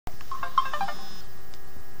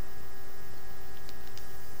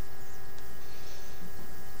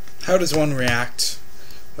How does one react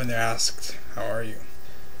when they're asked, "How are you?"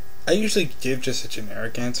 I usually give just a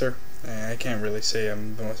generic answer. I can't really say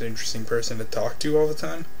I'm the most interesting person to talk to all the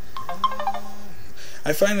time.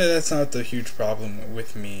 I find that that's not the huge problem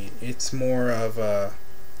with me. It's more of a,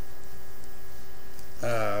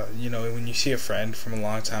 when you see a friend from a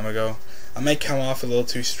long time ago, I might come off a little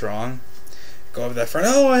too strong. Go over to that friend,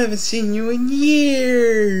 "Oh, I haven't seen you in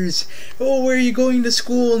years. Oh, where are you going to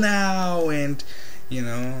school now?" And,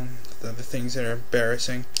 the other things that are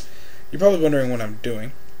embarrassing. You're probably wondering what I'm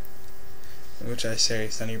doing, which I say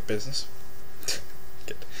is none of your business.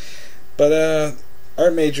 But,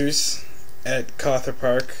 art majors at Cawthor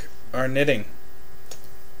Park are knitting.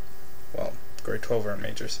 Well, grade 12 art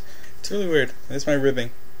majors. It's really weird. It's my ribbing.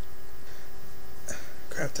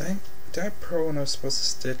 Crap, did I purl when I was supposed to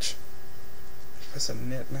stitch? I was supposed to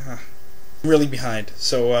knit? Nah. I'm really behind,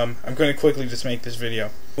 so I'm going to quickly just make this video.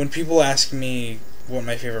 When people ask me what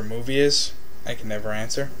my favorite movie is, I can never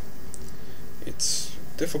answer. It's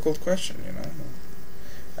a difficult question,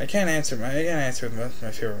 I can't answer what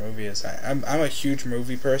my favorite movie is. I'm a huge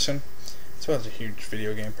movie person, as well as a huge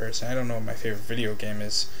video game person. I don't know what my favorite video game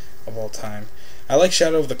is of all time. I like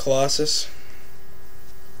Shadow of the Colossus.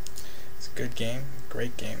 It's a good game,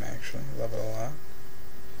 great game actually. Love it a lot.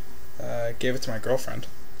 I gave it to my girlfriend,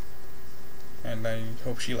 and I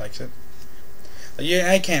hope she likes it.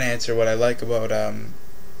 Yeah, I can't answer what I like about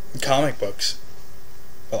comic books.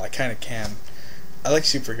 Well, I kind of can. I like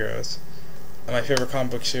superheroes. My favorite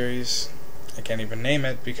comic book series, I can't even name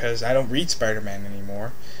it because I don't read Spider-Man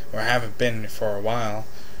anymore, or I haven't been for a while.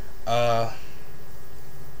 But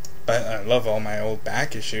I love all my old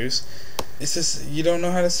back issues. It's just, you don't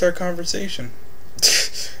know how to start conversation.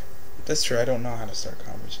 That's true, I don't know how to start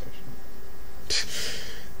conversation.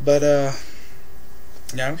 But,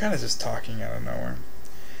 yeah, I'm kind of just talking out of nowhere.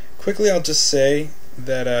 Quickly, I'll just say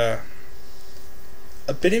that,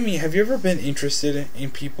 a bit of me, have you ever been interested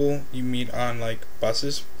in people you meet on,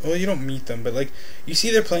 buses? Well, you don't meet them, but, you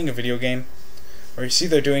see they're playing a video game, or you see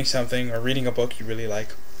they're doing something, or reading a book you really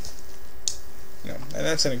like.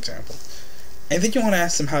 That's an example. And then you want to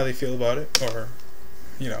ask them how they feel about it, or,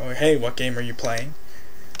 hey, what game are you playing?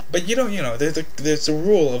 But you don't, there's a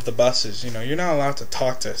rule of the buses, you're not allowed to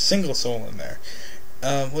talk to a single soul in there.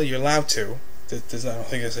 Well, you're allowed to. I don't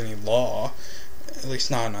think there's any law, at least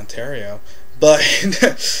not in Ontario. But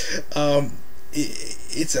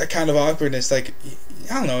it's a kind of awkwardness. I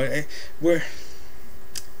don't know. We're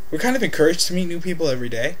kind of encouraged to meet new people every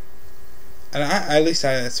day, and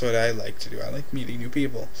that's what I like to do. I like meeting new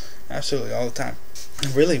people, absolutely all the time.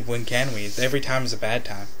 And really, when can we? Every time is a bad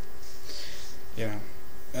time.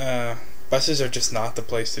 Buses are just not the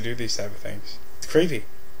place to do these type of things. It's creepy.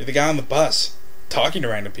 You're the guy on the bus talking to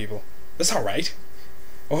random people. That's not right.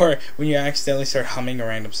 Or when you accidentally start humming a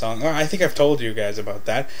random song. Or I think I've told you guys about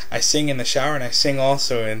that. I sing in the shower and I sing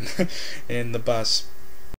also in in the bus.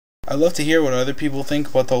 I'd love to hear what other people think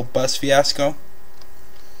about the whole bus fiasco.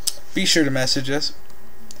 Be sure to message us.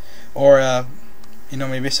 Or,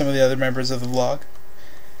 maybe some of the other members of the vlog.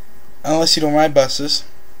 Unless you don't ride buses.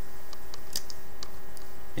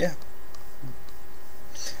 Yeah.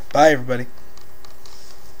 Bye, everybody.